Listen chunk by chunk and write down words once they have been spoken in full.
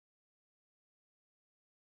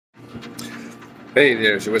Hey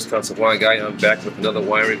there, it's your Wisconsin wine guy. I'm back with another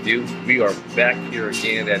wine review. We are back here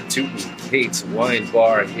again at Tootin' Kate's Wine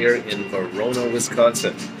Bar here in Verona,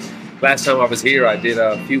 Wisconsin. Last time I was here, I did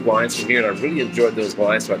a few wines from here, and I really enjoyed those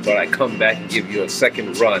wines, so I thought I'd come back and give you a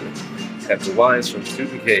second run at the wines from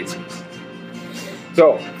Tootin' Kate's.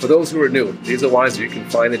 So, for those who are new, these are wines that you can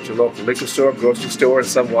find at your local liquor store, grocery store, and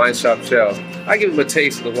some wine shop shelves. I give them a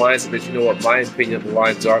taste of the wines so that you know what my opinion of the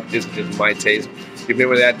wines are. This is just my taste. You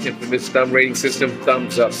remember that infamous thumb rating system?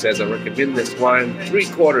 Thumbs up says I recommend this wine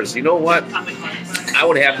 3/4. You know what? I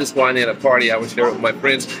would have this wine at a party. I would share it with my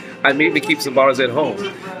friends. I maybe keep some bottles at home.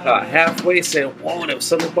 Halfway saying, oh, there was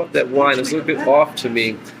something about that wine. It's a little bit off to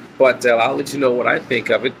me. But I'll let you know what I think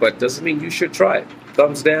of it. But doesn't mean you should try it.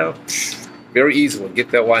 Thumbs down. Very easy one.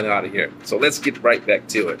 Get that wine out of here. So let's get right back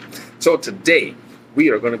to it. So today, we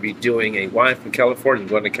are going to be doing a wine from California.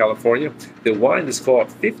 Going to California. The wine is called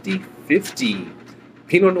 50/50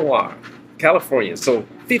 Pinot Noir, California. So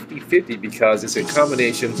 50/50 because it's a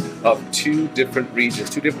combination of two different regions,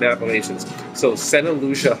 two different appellations. So Santa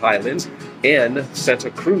Lucia Highlands and Santa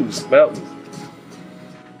Cruz Mountains.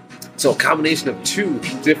 So a combination of two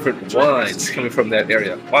different wines coming from that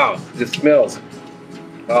area. Wow, this smells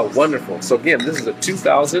wonderful. So again, this is a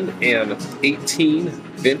 2018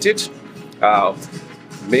 vintage,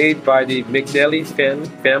 made by the McNally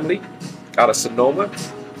family out of Sonoma.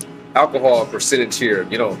 Alcohol percentage here,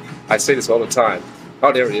 you know, I say this all the time.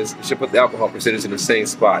 Oh, there it is. You should put the alcohol percentage in the same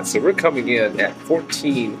spot. So we're coming in at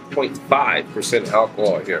 14.5%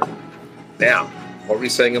 alcohol here. Now, what are we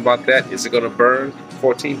saying about that? Is it going to burn?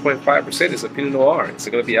 14.5% is a Pinot Noir. Is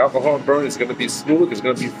it going to be alcohol burn? Is it going to be smooth? Is it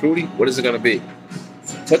going to be fruity? What is it going to be?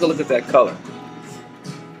 Take a look at that color.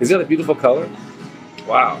 Is that a beautiful color?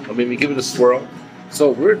 Wow. I mean, we give it a swirl.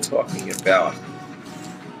 So we're talking about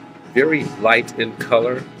very light in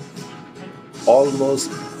color,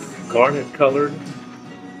 almost garnet colored,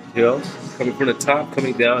 you know, coming from the top,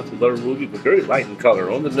 coming down to lower ruby, but very light in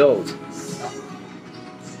color on the nose.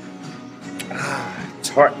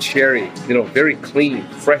 Tart cherry, you know, very clean,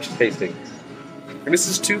 fresh tasting. And this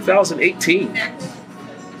is 2018.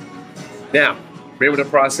 Now, remember the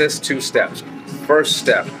process, 2 steps. First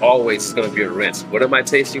step, always is going to be a rinse. What am I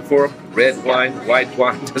tasting for? Red wine, white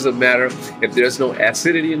wine, doesn't matter. If there's no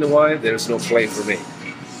acidity in the wine, there's no play for me.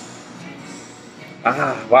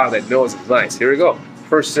 Wow, that nose is nice. Here we go.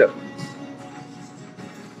 First sip.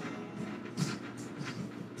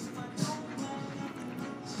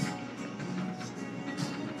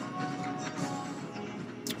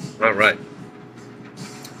 All right.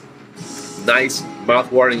 Nice,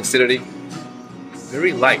 mouth-watering acidity.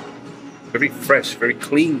 Very light, very fresh, very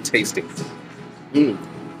clean tasting.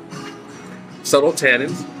 Subtle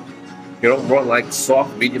tannins, you know, more like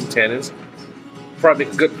soft, medium tannins. Probably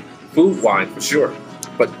a good food wine for sure.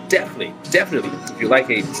 But definitely, if you like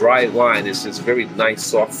a dry wine, this is very nice,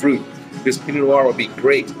 soft fruit. This Pinot Noir will be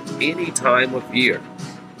great any time of year.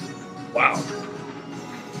 Wow.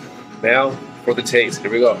 Now for the taste. Here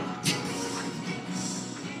we go.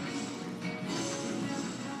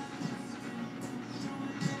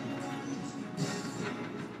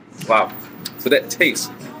 Wow. So that taste,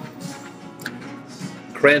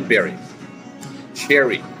 cranberry,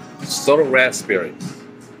 cherry, subtle raspberry,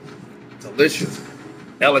 delicious,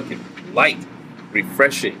 elegant, light,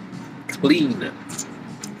 refreshing, clean.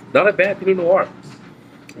 Not a bad Pinot Noir.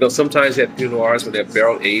 You know, sometimes you have Pinot Noirs when they're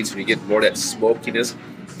barrel aged and you get more of that smokiness.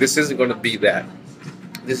 This isn't going to be that.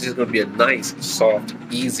 This is going to be a nice, soft,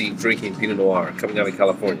 easy drinking Pinot Noir coming out of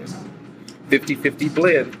California. 50/50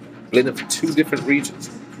 blend of 2 different regions.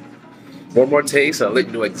 One more taste, and I'll let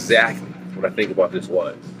you know exactly what I think about this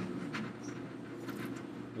wine.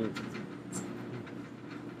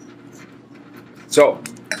 So,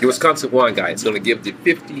 your Wisconsin wine guy is going to give the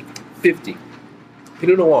 50/50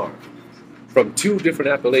 Pinot Noir from 2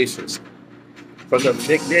 different appellations. From the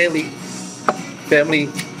McNally family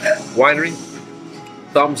winery,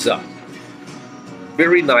 thumbs up.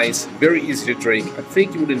 Very nice, very easy to drink. I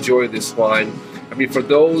think you would enjoy this wine. I mean, for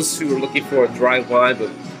those who are looking for a dry wine, but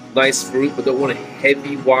nice fruit, but don't want a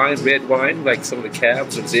heavy wine, red wine, like some of the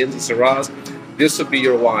Cabs or Zins and Syrahs, this would be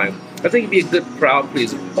your wine. I think it'd be a good crowd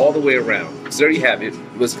pleaser all the way around. So there you have it.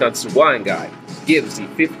 Wisconsin Wine Guy gives the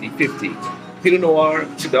 50/50 Pinot Noir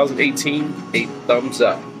 2018 a thumbs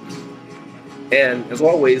up. And as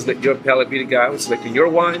always, let your palate be the guide when selecting your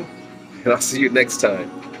wine. And I'll see you next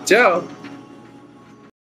time. Ciao!